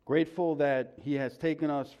Grateful that He has taken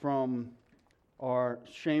us from our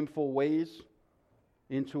shameful ways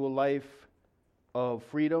into a life of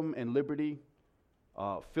freedom and liberty,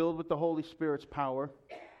 filled with the Holy Spirit's power,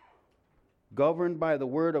 governed by the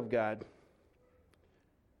Word of God,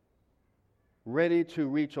 ready to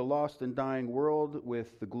reach a lost and dying world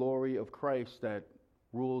with the glory of Christ that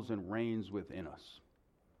rules and reigns within us.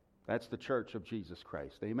 That's the church of Jesus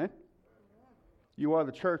Christ. Amen? You are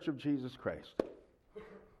the church of Jesus Christ.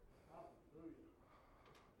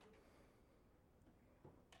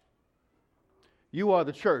 You are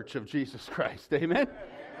the church of Jesus Christ. Amen?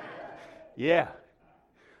 Yeah.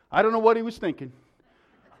 I don't know what he was thinking,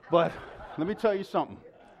 but let me tell you something.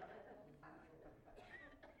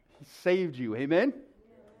 He saved you. Amen?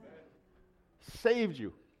 Saved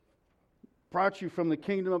you. Brought you from the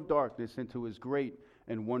kingdom of darkness into His great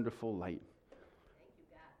and wonderful light.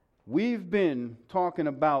 We've been talking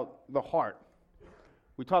about the heart.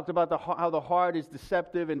 We talked about how the heart is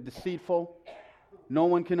deceptive and deceitful. No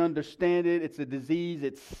one can understand it. It's a disease.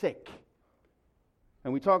 It's sick.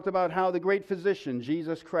 And we talked about how the great physician,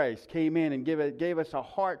 Jesus Christ, came in and gave us a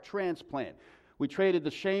heart transplant. We traded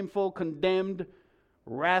the shameful, condemned,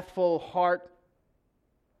 wrathful heart,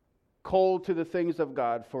 cold to the things of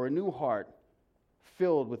God, for a new heart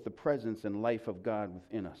filled with the presence and life of God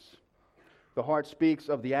within us. The heart speaks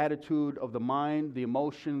of the attitude of the mind, the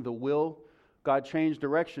emotion, the will. God changed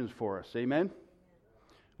directions for us. Amen?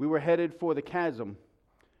 We were headed for the chasm,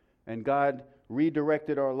 and God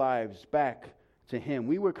redirected our lives back to Him.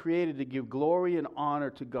 We were created to give glory and honor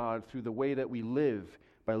to God through the way that we live,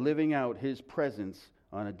 by living out His presence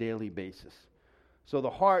on a daily basis. So the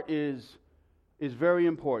heart is very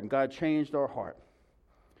important. God changed our heart.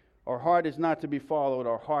 Our heart is not to be followed.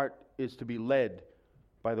 Our heart is to be led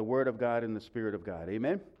by the Word of God and the Spirit of God.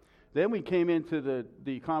 Amen? Then we came into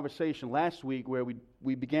the conversation last week where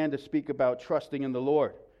we began to speak about trusting in the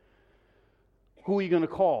Lord. Who are you going to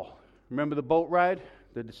call? Remember the boat ride?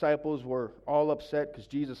 The disciples were all upset because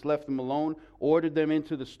Jesus left them alone, ordered them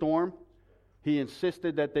into the storm. He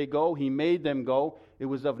insisted that they go. He made them go. It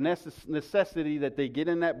was of necessity that they get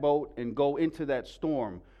in that boat and go into that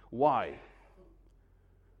storm. Why?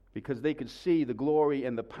 Because they could see the glory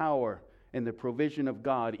and the power and the provision of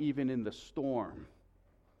God even in the storm.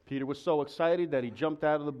 Peter was so excited that he jumped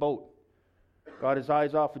out of the boat, got his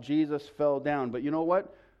eyes off of Jesus, fell down. But you know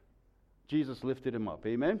what? Jesus lifted him up.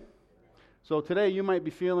 Amen? So today you might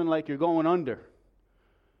be feeling like you're going under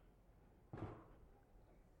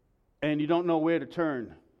and you don't know where to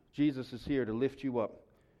turn. Jesus is here to lift you up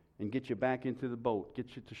and get you back into the boat,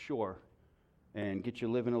 get you to shore, and get you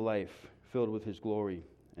living a life filled with His glory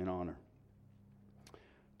and honor.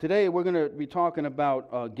 Today we're going to be talking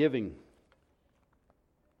about giving.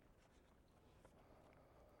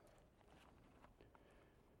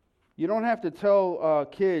 You don't have to tell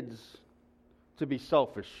kids to be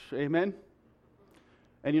selfish. Amen?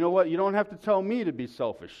 And you know what? You don't have to tell me to be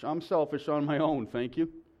selfish. I'm selfish on my own, thank you.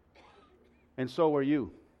 And so are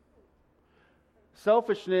you.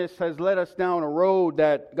 Selfishness has led us down a road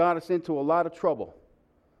that got us into a lot of trouble.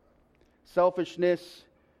 Selfishness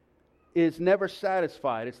is never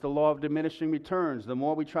satisfied. It's the law of diminishing returns. The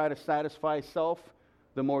more we try to satisfy self,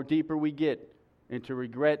 the more deeper we get into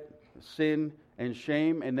regret, sin, and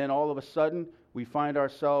shame. And then all of a sudden, we find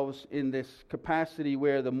ourselves in this capacity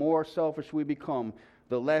where the more selfish we become,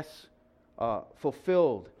 the less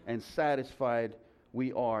fulfilled and satisfied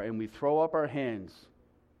we are. And we throw up our hands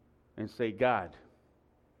and say, God,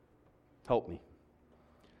 help me.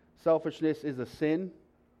 Selfishness is a sin.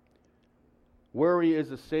 Worry is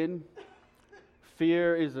a sin.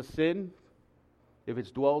 Fear is a sin. If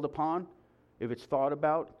it's dwelled upon, if it's thought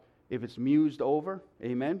about, if it's mused over.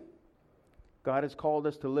 Amen. God has called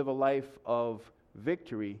us to live a life of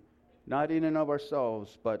victory, not in and of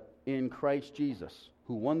ourselves, but in Christ Jesus,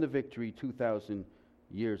 who won the victory 2,000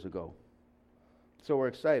 years ago. So we're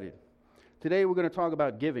excited. Today we're going to talk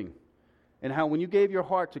about giving and how when you gave your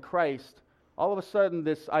heart to Christ, all of a sudden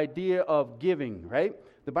this idea of giving, right?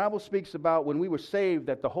 The Bible speaks about when we were saved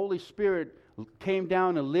that the Holy Spirit came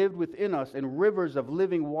down and lived within us and rivers of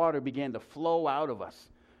living water began to flow out of us.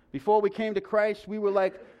 Before we came to Christ, we were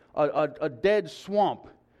like a dead swamp,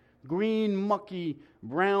 green, mucky,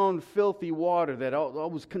 brown, filthy water that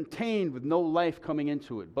all was contained with no life coming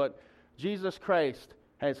into it. But Jesus Christ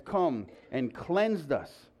has come and cleansed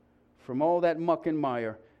us from all that muck and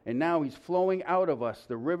mire, and now He's flowing out of us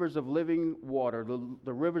the rivers of living water,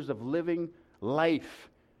 the rivers of living life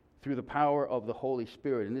through the power of the Holy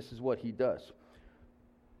Spirit. And this is what He does.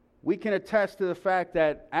 We can attest to the fact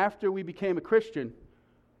that after we became a Christian,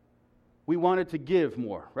 we wanted to give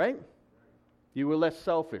more, right? You were less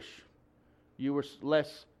selfish. You were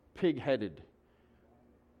less pig-headed.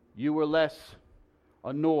 You were less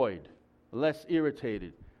annoyed, less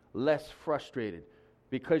irritated, less frustrated,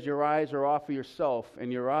 because your eyes are off of yourself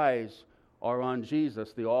and your eyes are on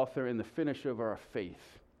Jesus, the author and the finisher of our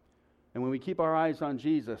faith. And when we keep our eyes on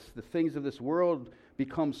Jesus, the things of this world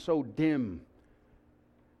become so dim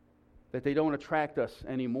that they don't attract us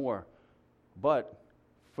anymore. But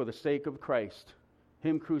for the sake of Christ,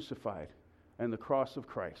 Him crucified, and the cross of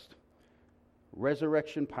Christ,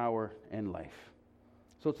 resurrection power and life.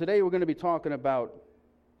 So today we're going to be talking about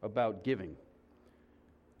giving.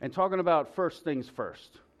 And talking about first things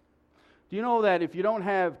first. Do you know that if you don't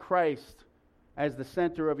have Christ as the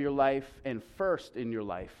center of your life and first in your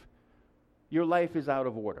life is out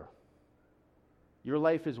of order. Your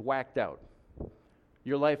life is whacked out.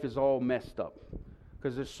 Your life is all messed up.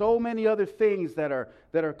 Because there's so many other things that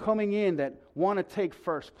are coming in that want to take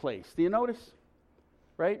first place. Do you notice?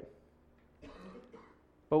 Right?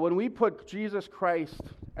 But when we put Jesus Christ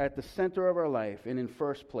at the center of our life and in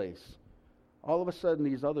first place, all of a sudden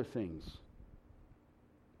these other things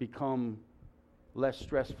become less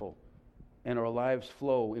stressful and our lives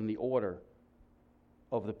flow in the order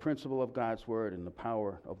of the principle of God's Word and the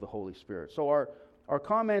power of the Holy Spirit. So our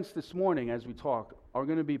comments this morning as we talk are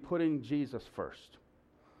going to be putting Jesus first.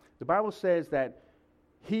 The Bible says that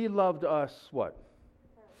He loved us, what?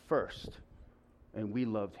 First. And we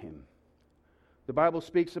loved Him. The Bible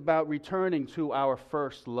speaks about returning to our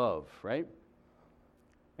first love, right?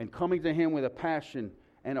 And coming to Him with a passion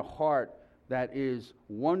and a heart that is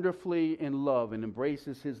wonderfully in love and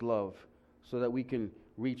embraces His love so that we can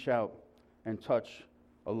reach out and touch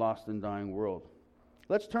a lost and dying world.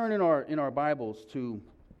 Let's turn in our Bibles to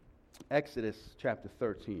Exodus chapter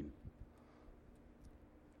 13.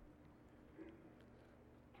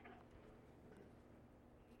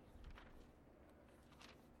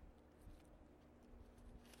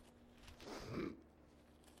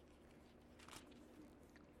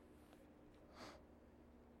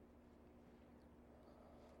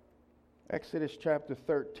 Exodus chapter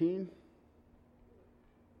 13.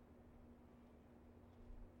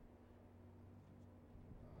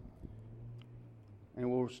 And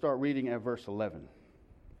we'll start reading at verse 11.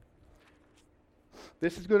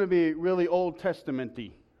 This is going to be really Old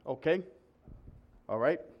Testament-y, okay? All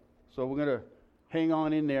right? So we're going to hang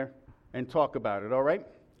on in there and talk about it, all right?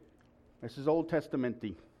 This is Old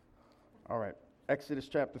Testament-y. All right. Exodus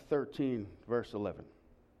chapter 13, verse 11.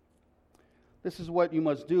 This is what you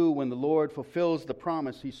must do when the Lord fulfills the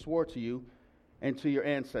promise He swore to you and to your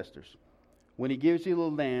ancestors, when He gives you the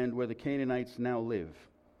land where the Canaanites now live.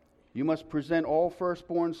 You must present all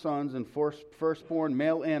firstborn sons and firstborn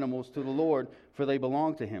male animals to the Lord, for they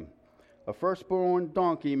belong to Him. A firstborn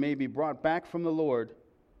donkey may be brought back from the Lord,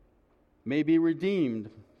 may be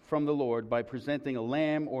redeemed from the Lord by presenting a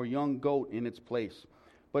lamb or young goat in its place.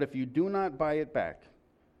 But if you do not buy it back,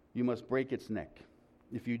 you must break its neck.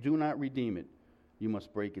 If you do not redeem it, you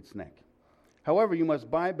must break its neck. However, you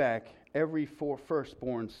must buy back every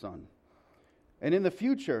firstborn son. And in the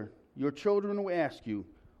future, your children will ask you,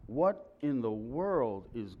 what in the world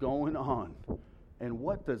is going on? And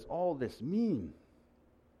what does all this mean?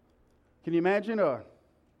 Can you imagine a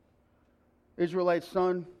Israelite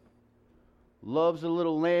son loves a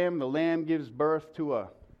little lamb. The lamb gives birth to a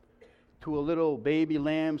little baby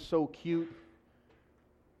lamb, so cute.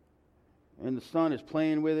 And the son is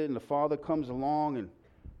playing with it, and the father comes along and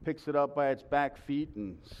picks it up by its back feet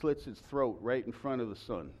and slits its throat right in front of the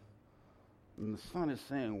son. And the son is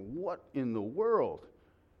saying, what in the world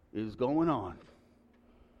is going on?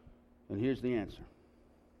 And here's the answer.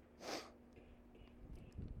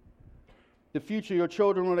 The future, your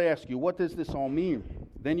children will ask you, what does this all mean?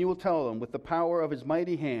 Then you will tell them, with the power of His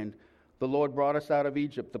mighty hand, the Lord brought us out of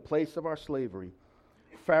Egypt, the place of our slavery.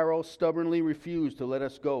 Pharaoh stubbornly refused to let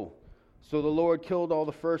us go. So the Lord killed all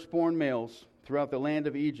the firstborn males throughout the land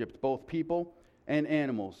of Egypt, both people and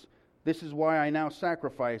animals. This is why I now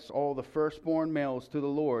sacrifice all the firstborn males to the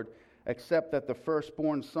Lord, except that the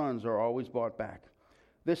firstborn sons are always brought back.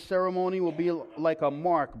 This ceremony will be like a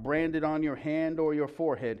mark branded on your hand or your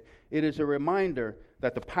forehead. It is a reminder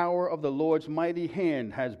that the power of the Lord's mighty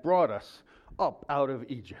hand has brought us up out of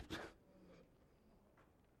Egypt.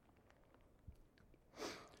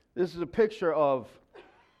 This is a picture of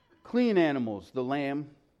clean animals, the lamb,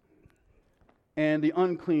 and the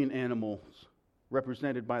unclean animals,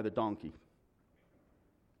 represented by the donkey.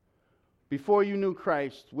 Before you knew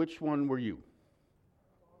Christ, which one were you?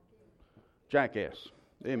 Jackass.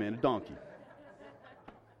 Amen, a donkey.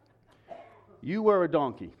 You were a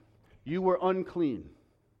donkey. You were unclean.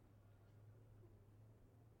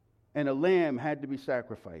 and a lamb had to be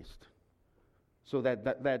sacrificed so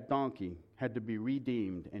that donkey had to be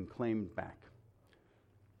redeemed and claimed back.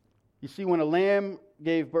 You see, when a lamb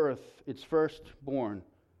gave birth, its firstborn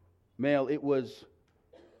male, it was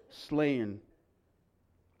slain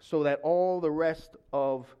so that all the rest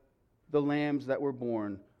of the lambs that were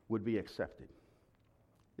born would be accepted.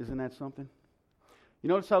 Isn't that something? You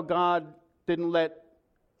notice how God didn't let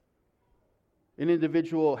an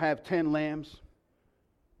individual have 10 lambs,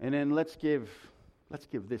 and then let's give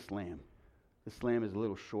this lamb. This lamb is a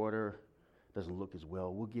little shorter, doesn't look as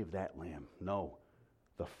well. We'll give that lamb. No,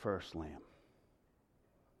 the first lamb.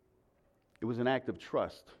 It was an act of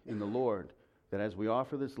trust in the Lord that as we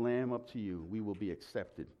offer this lamb up to you, we will be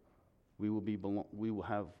accepted. We will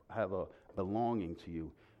have a belonging to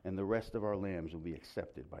you, and the rest of our lambs will be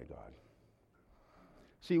accepted by God.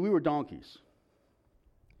 See, we were donkeys.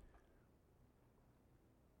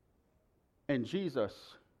 And Jesus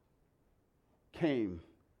came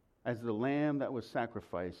as the lamb that was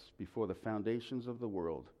sacrificed before the foundations of the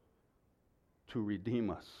world to redeem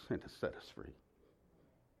us and to set us free.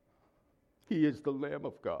 He is the Lamb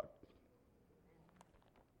of God.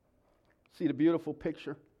 See the beautiful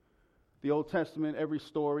picture? The Old Testament, every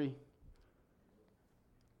story,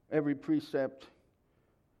 every precept,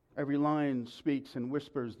 every line speaks and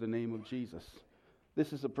whispers the name of Jesus.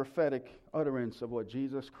 This is a prophetic utterance of what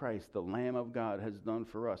Jesus Christ, the Lamb of God, has done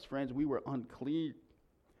for us. Friends, we were unclean.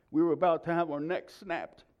 We were about to have our necks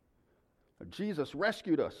snapped. Jesus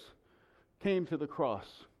rescued us, came to the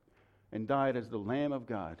cross, and died as the Lamb of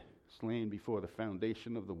God, slain before the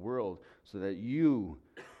foundation of the world, so that you,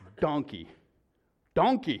 donkey,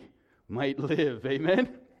 might live.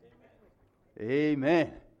 Amen?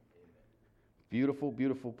 Amen. Beautiful,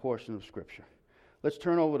 beautiful portion of Scripture. Let's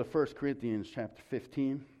turn over to 1 Corinthians chapter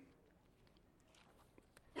 15.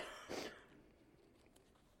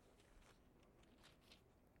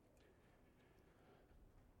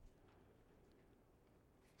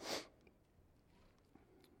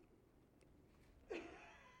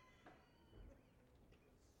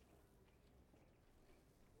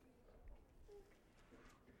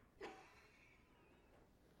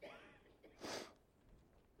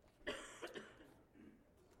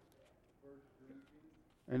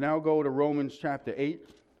 And now go to Romans chapter 8,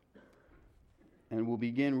 and we'll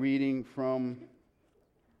begin reading from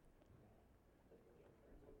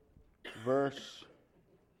verse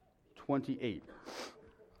 28.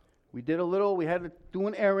 We had to do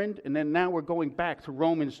an errand, and then now we're going back to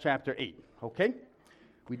Romans chapter 8, okay?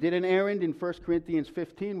 We did an errand in 1 Corinthians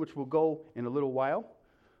 15, which will go in a little while,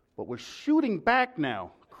 but we're shooting back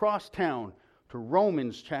now, across town, to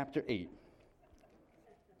Romans chapter 8,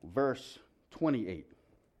 verse 28.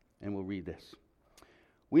 And we'll read this.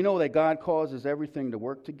 We know that God causes everything to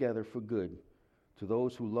work together for good to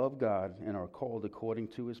those who love God and are called according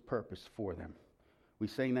to His purpose for them. We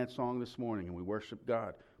sang that song this morning, and we worship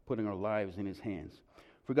God, putting our lives in His hands.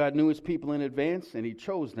 For God knew His people in advance, and He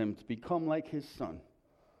chose them to become like His Son,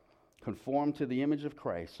 conformed to the image of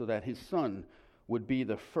Christ, so that His Son would be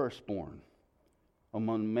the firstborn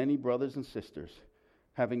among many brothers and sisters.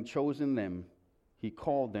 Having chosen them, He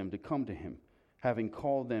called them to come to Him. Having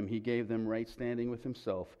called them, He gave them right standing with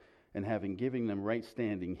Himself, and having given them right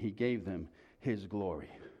standing, He gave them His glory.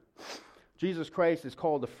 Jesus Christ is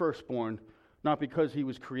called the firstborn, not because He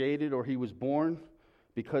was created or He was born,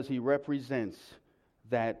 because He represents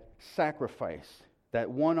that sacrifice that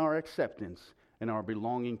won our acceptance and our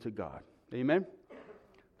belonging to God. Amen?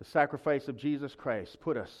 The sacrifice of Jesus Christ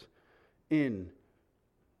put us in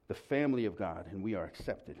the family of God, and we are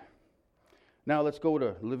accepted. Now let's go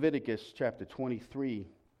to Leviticus chapter 23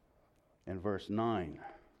 and verse 9.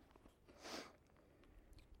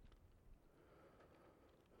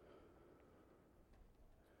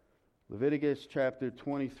 Leviticus chapter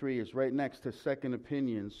 23 is right next to Second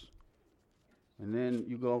Opinions. And then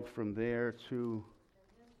you go from there to...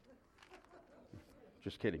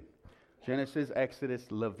 Just kidding. Genesis, Exodus,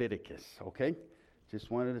 Leviticus, okay?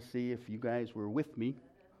 Just wanted to see if you guys were with me.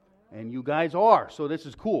 And you guys are, so this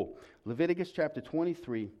is cool. Leviticus chapter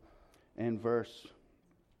 23 and verse...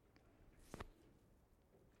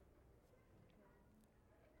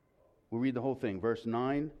 We'll read the whole thing, verse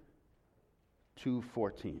 9 to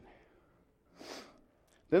 14.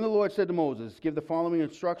 Then the Lord said to Moses, give the following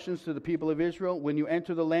instructions to the people of Israel. When you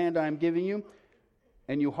enter the land I am giving you,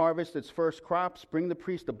 and you harvest its first crops, bring the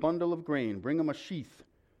priest a bundle of grain. Bring him a sheaf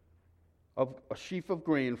of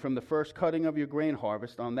grain from the first cutting of your grain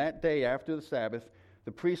harvest. On that day after the Sabbath,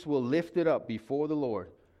 the priest will lift it up before the Lord,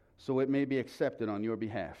 so it may be accepted on your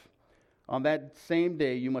behalf. On that same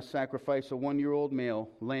day you must sacrifice a 1-year-old male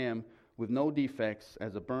lamb with no defects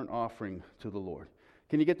as a burnt offering to the Lord.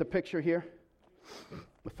 Can you get the picture here?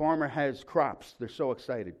 The farmer has crops. They're so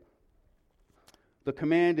excited. The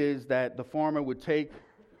command is that the farmer would take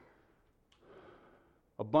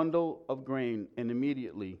a bundle of grain and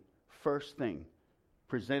immediately, first thing,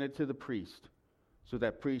 present it to the priest so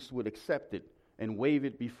that priest would accept it and wave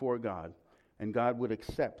it before God, and God would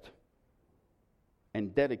accept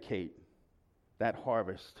and dedicate that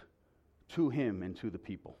harvest to him and to the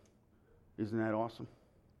people. Isn't that awesome?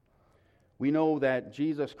 We know that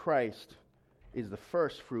Jesus Christ is the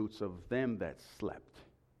first fruits of them that slept.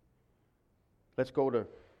 Let's go to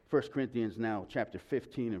 1 Corinthians now, chapter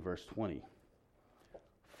 15 and verse 20.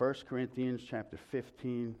 1 Corinthians chapter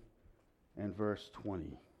 15 and verse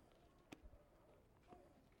 20.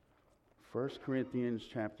 1 Corinthians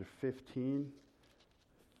chapter 15.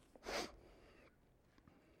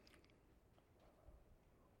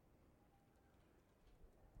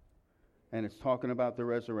 And it's talking about the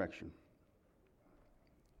resurrection.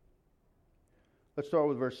 Let's start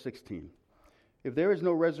with verse 16. If there is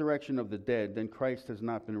no resurrection of the dead, then Christ has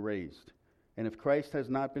not been raised. And if Christ has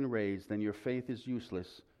not been raised, then your faith is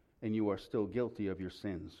useless, and you are still guilty of your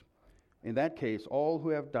sins. In that case, all who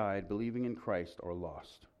have died believing in Christ are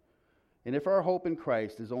lost. And if our hope in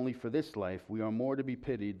Christ is only for this life, we are more to be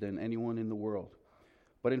pitied than anyone in the world.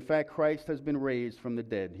 But in fact, Christ has been raised from the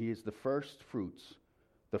dead. He is the first fruits,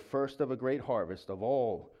 the first of a great harvest of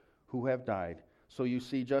all who have died. So you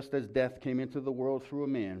see, just as death came into the world through a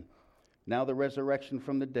man, now the resurrection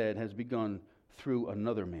from the dead has begun through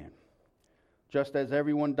another man. Just as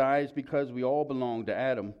everyone dies because we all belong to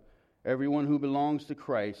Adam, everyone who belongs to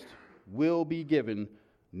Christ will be given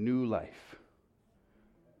new life.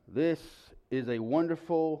 This is a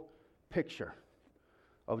wonderful picture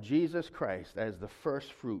of Jesus Christ as the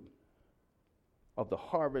first fruit of the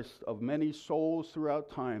harvest of many souls throughout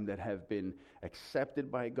time that have been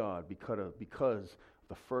accepted by God because of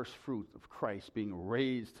the first fruit of Christ being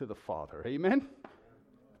raised to the Father. Amen?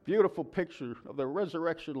 Beautiful picture of the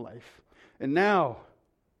resurrection life. And now,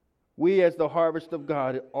 we as the harvest of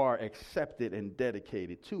God are accepted and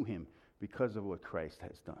dedicated to Him because of what Christ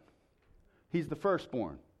has done. He's the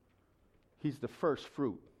firstborn. He's the first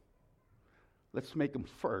fruit. Let's make Him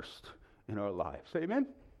first in our lives. Amen?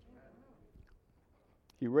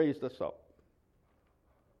 He raised us up.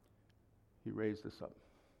 He raised us up.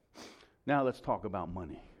 Now let's talk about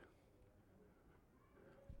money.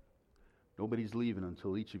 Nobody's leaving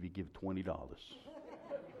until each of you give $20.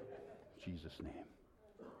 Jesus' name.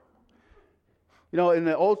 You know, in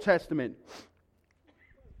the Old Testament,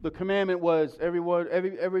 the commandment was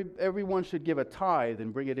everyone should give a tithe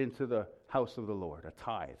and bring it into the house of the Lord. A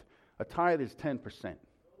tithe. A tithe is 10%.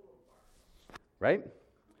 Right?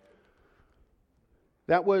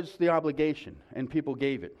 That was the obligation, and people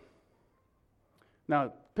gave it.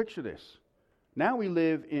 Now, picture this. Now we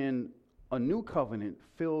live in a new covenant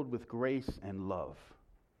filled with grace and love.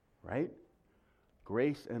 Right?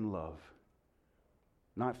 Grace and love.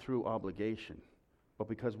 Not through obligation, but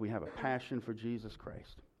because we have a passion for Jesus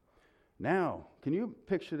Christ. Now, can you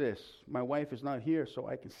picture this? My wife is not here, so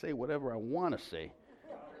I can say whatever I want to say.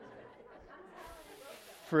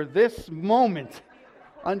 For this moment,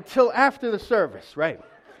 until after the service, right?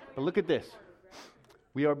 But look at this.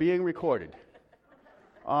 We are being recorded.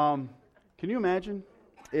 Can you imagine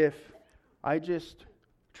if I just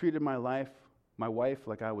treated my wife,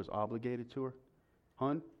 like I was obligated to her?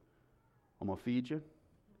 Hun, I'm going to feed you.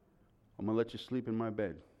 I'm going to let you sleep in my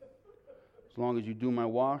bed. As long as you do my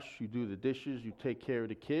wash, you do the dishes, you take care of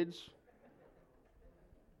the kids.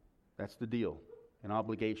 That's the deal, an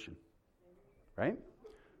obligation, right?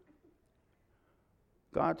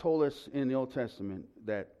 God told us in the Old Testament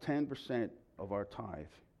that 10% of our tithe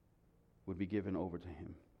would be given over to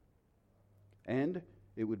Him. And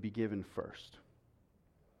it would be given first.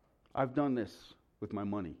 I've done this with my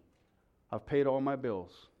money. I've paid all my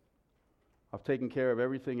bills. I've taken care of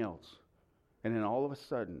everything else. And then all of a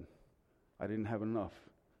sudden, I didn't have enough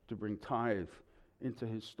to bring tithe into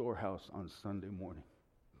His storehouse on Sunday morning.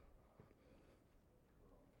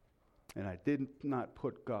 And I did not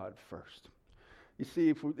put God first. You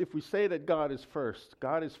see, if we say that God is first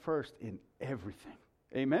in everything.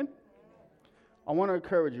 Amen? I want to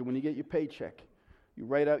encourage you, when you get your paycheck, you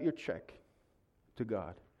write out your check to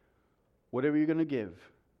God. Whatever you're going to give,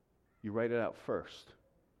 you write it out first.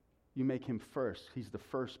 You make Him first. He's the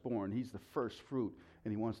firstborn. He's the first fruit,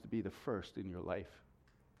 and He wants to be the first in your life.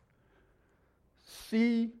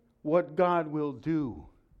 See what God will do.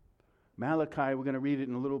 Malachi, we're going to read it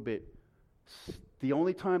in a little bit. The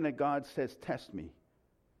only time that God says, test me,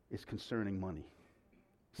 is concerning money.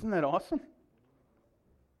 Isn't that awesome?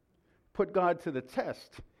 put God to the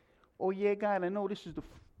test. Oh, yeah, God, I know this is the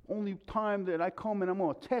only time that I come and I'm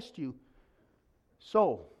going to test you.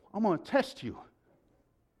 So, I'm going to test you.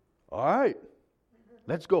 All right,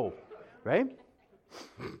 let's go, right?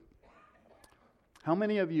 How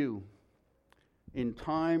many of you, in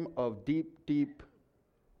time of deep,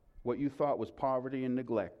 what you thought was poverty and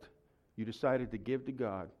neglect, you decided to give to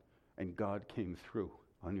God, and God came through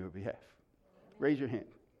on your behalf? Raise your hand.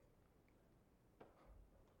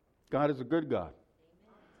 God is a good God.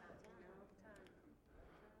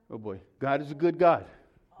 Oh boy. God is a good God.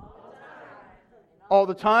 All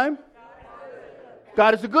the time?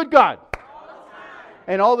 God is a good God.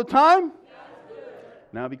 And all the time?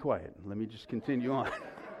 Now be quiet. Let me just continue on.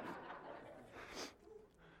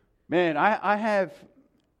 Man,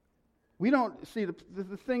 we don't, see,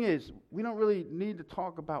 the thing is, we don't really need to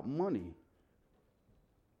talk about money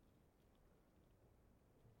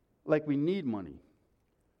like we need money,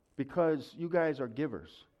 because you guys are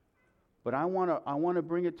givers. But I want to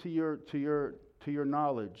bring it to your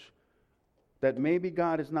knowledge that maybe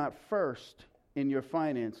God is not first in your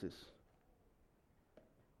finances,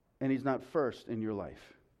 and He's not first in your life.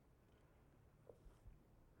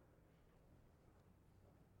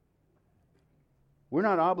 We're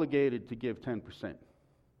not obligated to give 10%.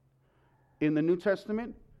 In the New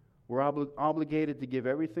Testament, we're obligated to give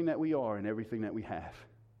everything that we are and everything that we have.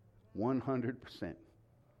 100%.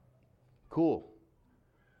 Cool.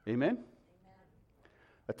 Amen?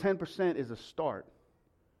 A 10% is a start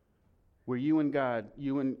where you and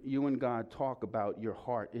God talk about your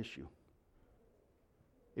heart issue.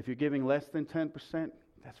 If you're giving less than 10%,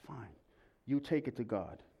 that's fine. You take it to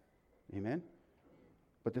God. Amen?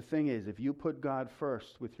 But the thing is, if you put God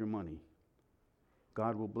first with your money,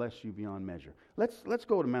 God will bless you beyond measure. Let's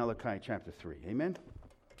go to Malachi chapter 3. Amen?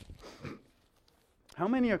 How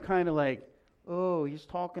many are kind of like, oh, he's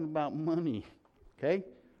talking about money? Okay?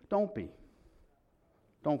 Don't be.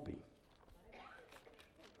 Don't be.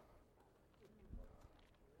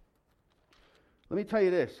 Let me tell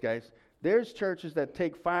you this, guys. There's churches that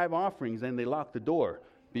take 5 offerings and they lock the door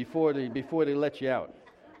before they let you out.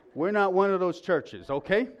 We're not one of those churches,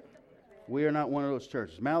 okay? We are not one of those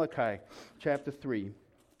churches. Malachi chapter 3,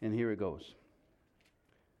 and here it goes.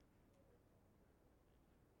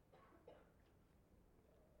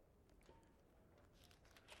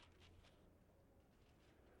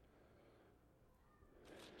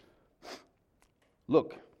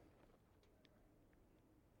 Look.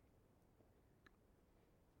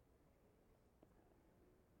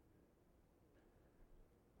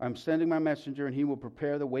 I'm sending my messenger, and he will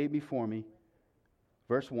prepare the way before me.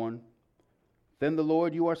 Verse 1. Then the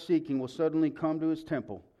Lord you are seeking will suddenly come to his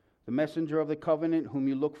temple. The messenger of the covenant whom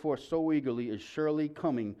you look for so eagerly is surely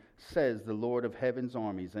coming, says the Lord of heaven's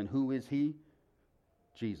armies. And who is he?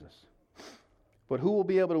 Jesus. But who will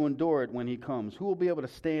be able to endure it when he comes? Who will be able to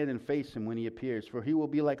stand and face him when he appears? For he will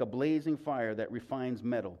be like a blazing fire that refines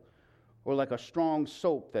metal, or like a strong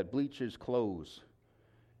soap that bleaches clothes.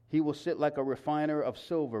 He will sit like a refiner of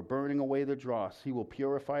silver, burning away the dross. He will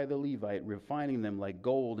purify the Levite, refining them like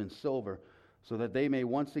gold and silver, so that they may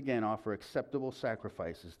once again offer acceptable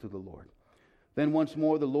sacrifices to the Lord. Then once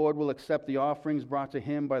more the Lord will accept the offerings brought to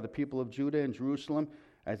him by the people of Judah and Jerusalem,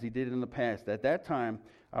 as he did in the past. At that time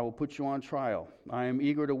I will put you on trial. I am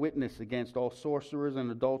eager to witness against all sorcerers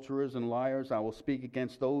and adulterers and liars. I will speak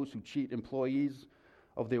against those who cheat employees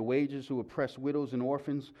of their wages, who oppress widows and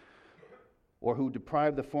orphans, or who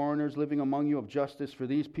deprive the foreigners living among you of justice, for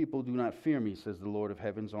these people do not fear me, says the Lord of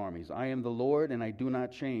heaven's armies. I am the Lord, and I do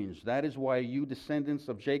not change. That is why you descendants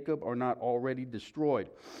of Jacob are not already destroyed.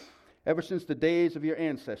 Ever since the days of your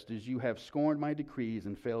ancestors, you have scorned my decrees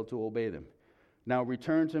and failed to obey them. Now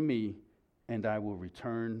return to me, and I will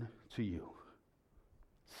return to you,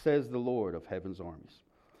 says the Lord of heaven's armies.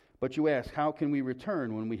 But you ask, how can we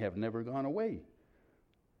return when we have never gone away?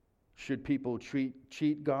 Should people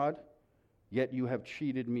cheat God? Yet you have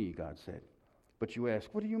cheated me, God said. But you ask,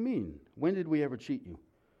 what do you mean? When did we ever cheat you?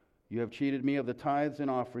 You have cheated me of the tithes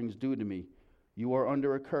and offerings due to me. You are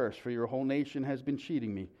under a curse, for your whole nation has been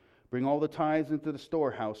cheating me. Bring all the tithes into the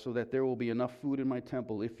storehouse, so that there will be enough food in my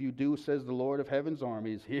temple. If you do, says the Lord of heaven's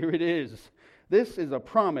armies, here it is. This is a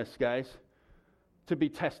promise, guys, to be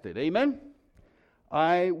tested. Amen?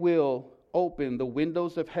 I will open the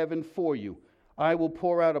windows of heaven for you. I will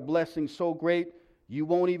pour out a blessing so great you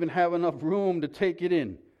won't even have enough room to take it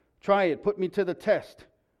in. Try it. Put me to the test.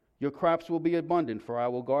 Your crops will be abundant, for I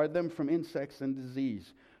will guard them from insects and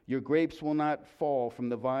disease. Your grapes will not fall from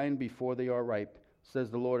the vine before they are ripe, says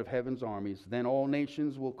the Lord of heaven's armies. Then all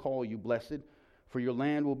nations will call you blessed, for your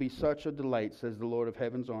land will be such a delight, says the Lord of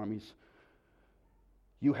heaven's armies.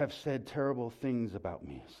 You have said terrible things about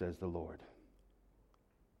me, says the Lord.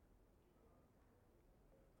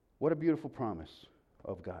 What a beautiful promise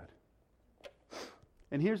of God.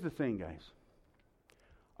 And here's the thing, guys.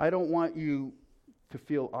 I don't want you to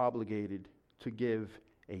feel obligated to give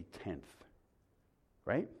a tenth.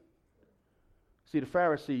 Right? See, the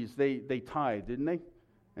Pharisees, they tithed, didn't they?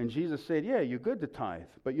 And Jesus said, yeah, you're good to tithe.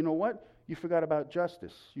 But you know what? You forgot about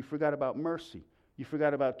justice. You forgot about mercy. You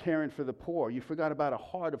forgot about caring for the poor. You forgot about a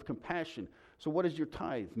heart of compassion. So what does your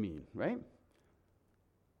tithe mean, right?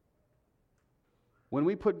 When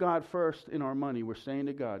we put God first in our money, we're saying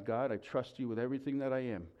to God, God, I trust you with everything that I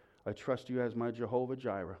am. I trust you as my Jehovah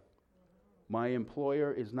Jireh. My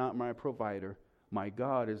employer is not my provider. My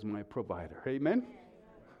God is my provider. Amen?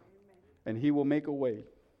 And he will make a way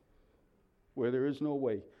where there is no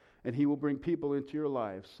way. And he will bring people into your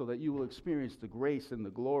lives so that you will experience the grace and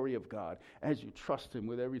the glory of God as you trust him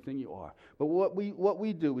with everything you are. But what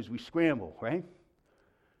we do is we scramble, right?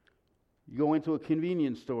 You go into a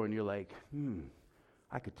convenience store and you're like,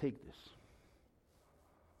 I could take this.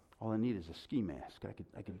 All I need is a ski mask.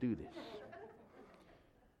 I could do this.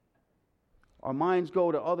 Our minds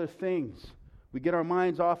go to other things. We get our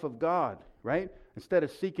minds off of God, right? Instead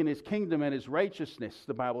of seeking his kingdom and his righteousness,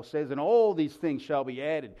 the Bible says, and all these things shall be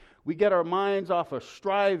added. We get our minds off of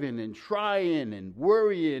striving and trying and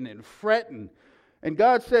worrying and fretting. And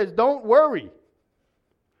God says, don't worry.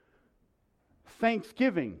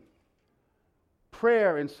 Thanksgiving,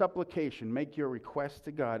 prayer, and supplication. Make your request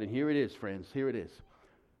to God. And here it is, friends. Here it is.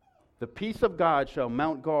 The peace of God shall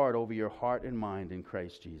mount guard over your heart and mind in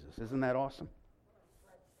Christ Jesus. Isn't that awesome?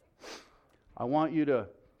 I want you to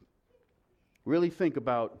really think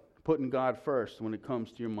about putting God first when it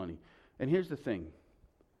comes to your money. And here's the thing.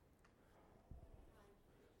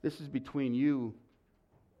 This is between you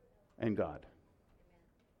and God.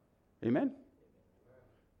 Amen?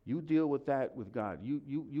 You deal with that with God.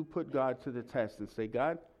 You put God to the test and say,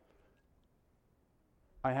 God,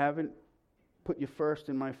 I haven't put you first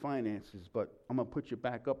in my finances, but I'm going to put you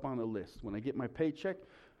back up on the list. When I get my paycheck,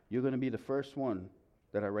 you're going to be the first one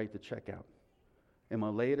that I write the check out. I'm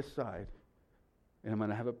going to lay it aside, and I'm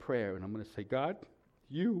going to have a prayer, and I'm going to say, God,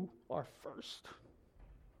 you are first.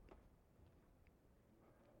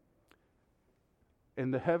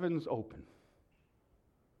 And the heavens open,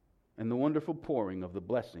 and the wonderful pouring of the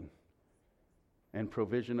blessing and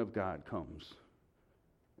provision of God comes,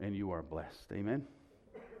 and you are blessed. Amen?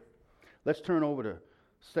 Let's turn over to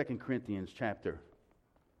 2 Corinthians chapter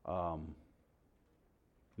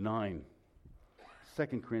 9. 2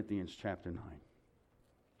 Corinthians chapter 9.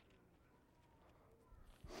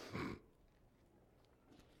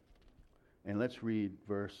 And let's read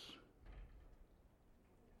verse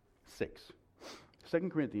 6. 2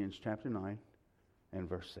 Corinthians chapter 9 and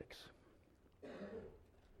verse 6.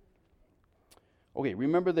 Okay,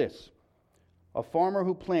 remember this. A farmer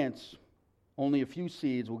who plants only a few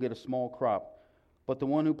seeds will get a small crop, but the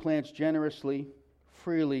one who plants generously,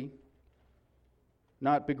 freely,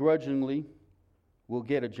 not begrudgingly, will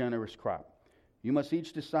get a generous crop. You must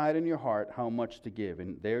each decide in your heart how much to give,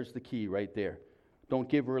 and there's the key right there. Don't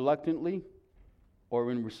give reluctantly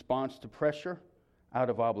or in response to pressure, out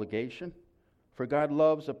of obligation. For God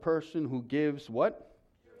loves a person who gives what?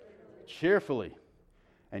 Cheerfully.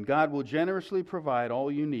 And God will generously provide all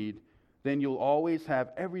you need. Then you'll always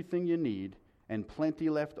have everything you need and plenty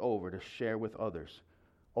left over to share with others.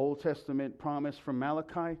 Old Testament promise from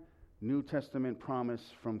Malachi, New Testament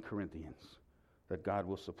promise from Corinthians that God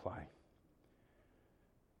will supply.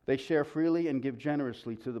 They share freely and give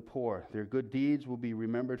generously to the poor. Their good deeds will be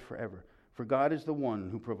remembered forever. For God is the one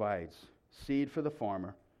who provides seed for the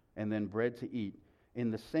farmer and then bread to eat. In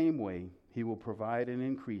the same way, he will provide and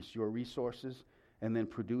increase your resources and then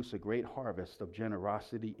produce a great harvest of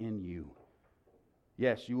generosity in you.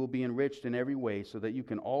 Yes, you will be enriched in every way so that you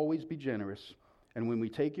can always be generous. And when we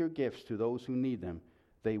take your gifts to those who need them,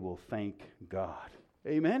 they will thank God.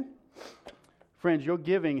 Amen? Friends, your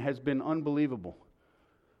giving has been unbelievable.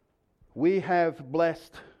 We have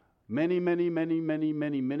blessed many, many, many, many,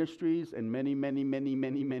 many ministries and many, many, many,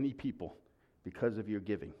 many, many people because of your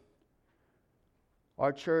giving.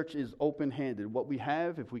 Our church is open-handed. What we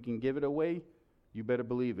have, if we can give it away, you better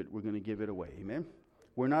believe it, we're going to give it away. Amen?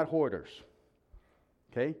 We're not hoarders.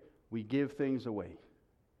 Okay? We give things away.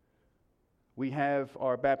 We have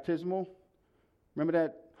our baptismal. Remember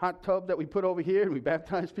that hot tub that we put over here and we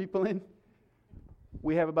baptize people in?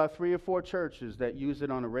 We have about 3 or 4 churches that use it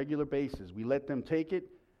on a regular basis. We let them take it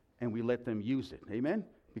and we let them use it. Amen?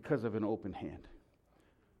 Because of an open hand.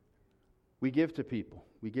 We give to people.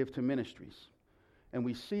 We give to ministries. And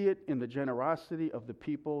we see it in the generosity of the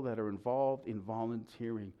people that are involved in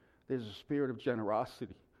volunteering. There's a spirit of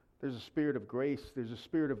generosity. There's a spirit of grace. There's a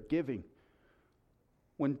spirit of giving.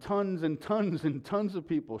 When tons and tons and tons of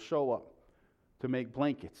people show up to make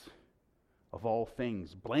blankets, of all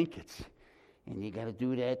things, blankets. And you got to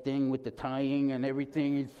do that thing with the tying and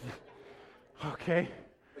everything. Okay.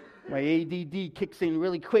 My ADD kicks in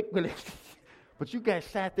really quick with it. But you guys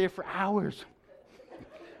sat there for hours.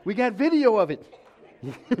 We got video of it.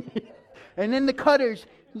 And then the cutters.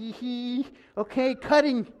 Okay,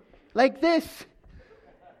 cutting like this.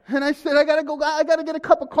 And I said, I got to get a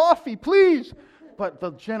cup of coffee, please. But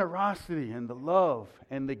the generosity and the love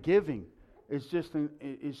and the giving is just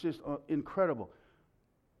incredible.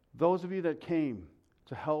 Those of you that came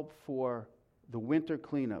to help for the winter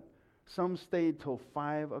cleanup, some stayed till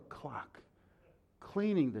 5 o'clock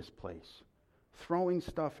cleaning this place, throwing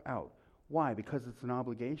stuff out. Why? Because it's an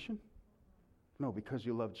obligation? No, because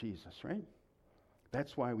you love Jesus, right?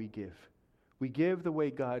 That's why we give. We give the way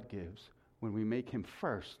God gives when we make Him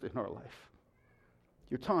first in our life.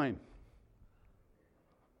 Your time.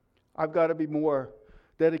 I've got to be more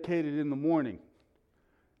dedicated in the morning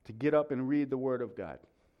to get up and read the Word of God.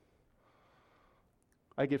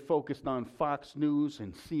 I get focused on Fox News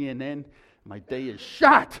and CNN. My day is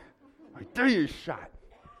shot. My day is shot.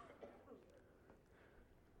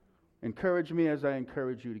 Encourage me as I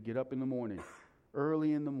encourage you to get up in the morning.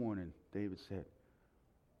 Early in the morning, David said,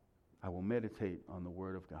 I will meditate on the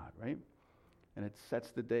Word of God, right? And it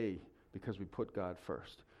sets the day because we put God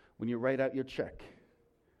first. When you write out your check,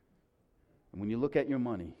 and when you look at your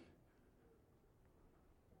money,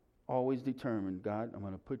 always determine, God, I'm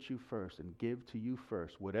going to put you first and give to you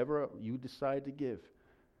first. Whatever you decide to give,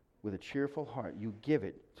 with a cheerful heart, you give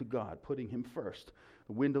it to God, putting Him first.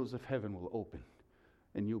 The windows of heaven will open,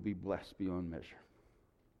 and you'll be blessed beyond measure.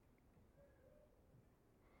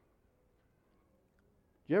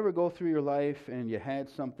 Do you ever go through your life and you had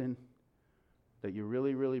something that you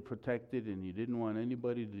really, really protected and you didn't want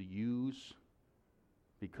anybody to use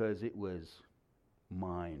because it was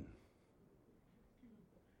mine?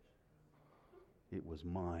 It was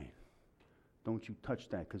mine. Don't you touch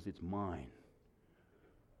that because it's mine.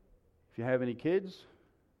 If you have any kids,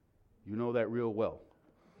 you know that real well.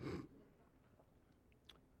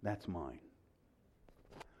 That's mine.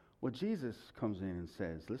 Well, Jesus comes in and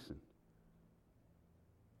says, listen,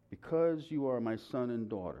 because you are my son and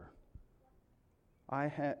daughter,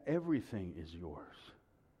 everything is yours.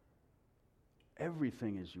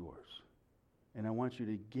 Everything is yours. And I want you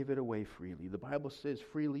to give it away freely. The Bible says,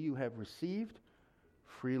 freely you have received,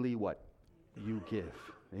 freely what? You give.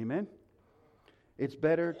 Amen? It's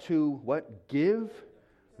better to what? Give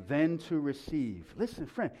than to receive. Listen,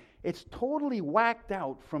 friend, it's totally whacked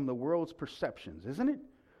out from the world's perceptions, isn't it?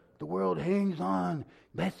 The world hangs on.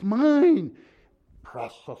 That's mine.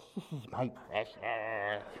 Precious. This is my precious.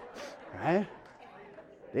 Right?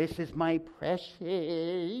 This is my precious.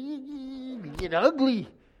 We get ugly.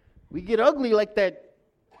 We get ugly like that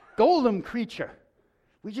golem creature.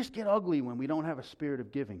 We just get ugly when we don't have a spirit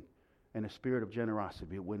of giving and a spirit of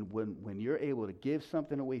generosity. When you're able to give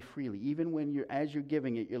something away freely, even when as you're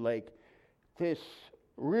giving it, you're like, this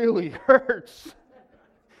really hurts.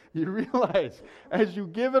 You realize as you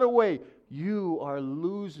give it away, you are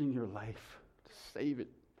losing your life to save it.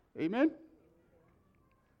 Amen?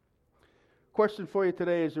 Question for you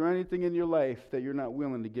today, is there anything in your life that you're not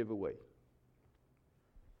willing to give away?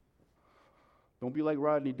 Don't be like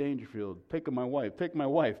Rodney Dangerfield. Take my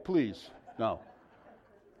wife, please. No.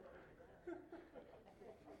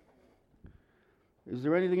 Is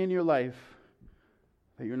there anything in your life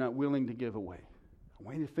that you're not willing to give away? I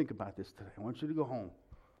want you to think about this today. I want you to go home.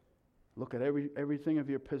 Look at everything of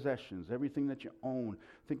your possessions, everything that you own.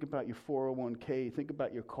 Think about your 401k. Think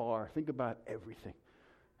about your car. Think about everything.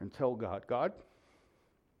 And tell God, God,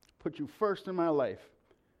 put you first in my life.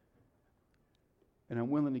 And I'm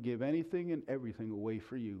willing to give anything and everything away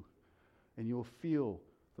for you. And you'll feel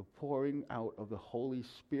the pouring out of the Holy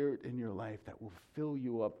Spirit in your life that will fill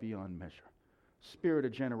you up beyond measure. Spirit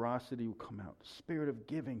of generosity will come out. Spirit of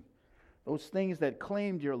giving. Those things that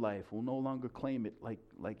claimed your life will no longer claim it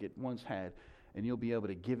like it once had. And you'll be able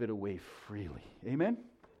to give it away freely. Amen?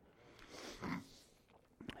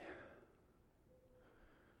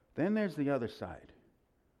 Then there's the other side,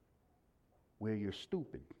 where you're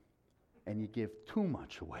stupid and you give too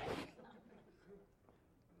much away.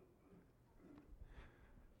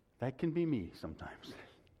 That can be me sometimes.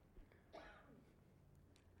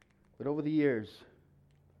 But over the years,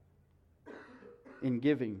 in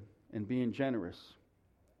giving and being generous,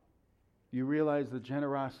 you realize the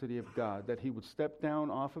generosity of God, that He would step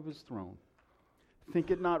down off of His throne,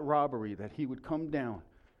 Think it not robbery that he would come down,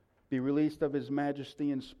 be released of his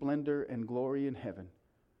majesty and splendor and glory in heaven,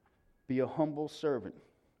 be a humble servant,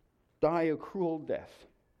 die a cruel death,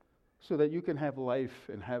 so that you can have life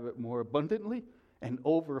and have it more abundantly and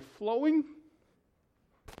overflowing.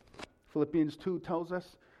 Philippians 2 tells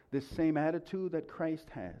us this same attitude that Christ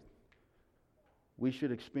had, we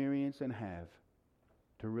should experience and have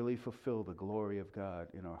to really fulfill the glory of God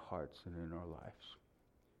in our hearts and in our lives.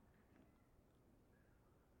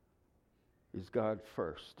 Is God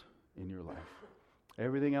first in your life?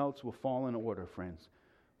 Everything else will fall in order, friends,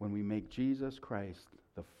 when we make Jesus Christ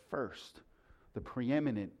the first, the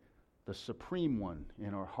preeminent, the supreme one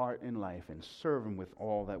in our heart and life, and serve Him with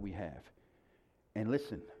all that we have. And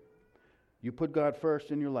listen, you put God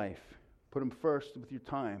first in your life. Put Him first with your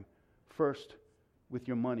time, first with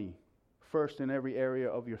your money, first in every area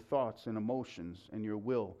of your thoughts and emotions and your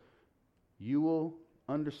will. You will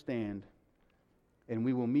understand, and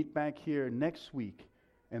we will meet back here next week,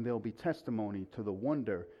 and there'll be testimony to the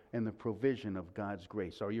wonder and the provision of God's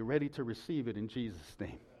grace. Are you ready to receive it in Jesus'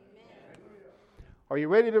 name? Amen. Are you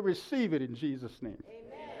ready to receive it in Jesus' name?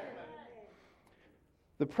 Amen.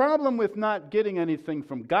 The problem with not getting anything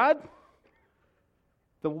from God,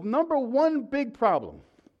 the number one big problem,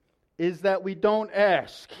 is that we don't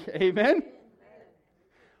ask. Amen?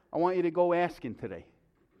 I want you to go asking today.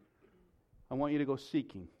 I want you to go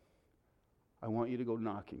seeking. I want you to go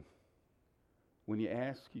knocking. When you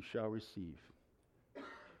ask, you shall receive.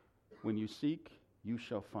 When you seek, you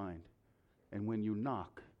shall find. And when you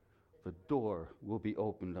knock, the door will be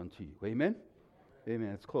opened unto you. Amen? Amen.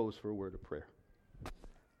 Let's close for a word of prayer.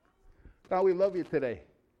 God, we love you today.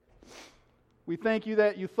 We thank you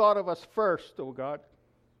that you thought of us first, oh God.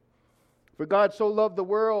 For God so loved the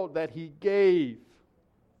world that He gave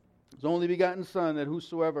His only begotten Son, that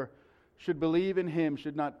whosoever should believe in Him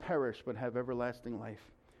should not perish but have everlasting life.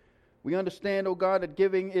 We understand, oh God, that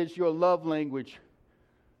giving is your love language.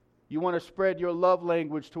 You want to spread your love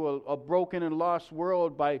language to a broken and lost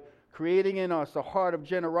world by creating in us a heart of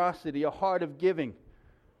generosity, a heart of giving,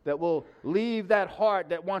 that will leave that heart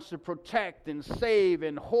that wants to protect and save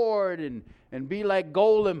and hoard and be like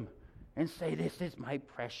Golem and say, this is my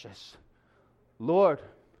precious. Lord,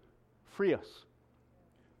 free us.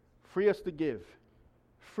 Free us to give.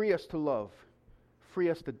 Free us to love. Free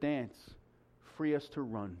us to dance. Free us to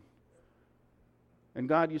run. And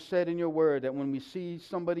God, you said in your word that when we see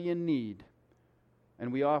somebody in need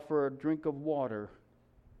and we offer a drink of water,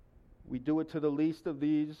 we do it to the least of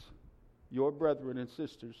these, your brethren and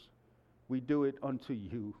sisters. We do it unto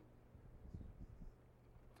you.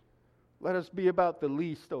 Let us be about the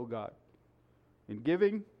least, O God, in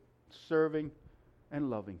giving, serving, and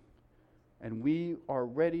loving. And we are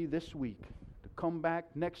ready this week to come back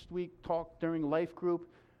next week, talk during Life Group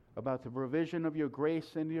about the provision of your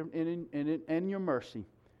grace and your mercy,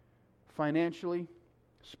 financially,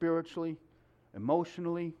 spiritually,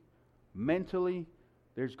 emotionally, mentally.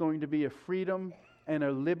 There's going to be a freedom and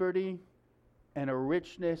a liberty and a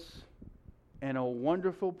richness and a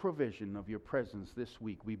wonderful provision of your presence this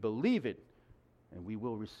week. We believe it and we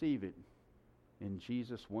will receive it. In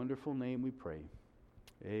Jesus' wonderful name we pray.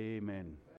 Amen.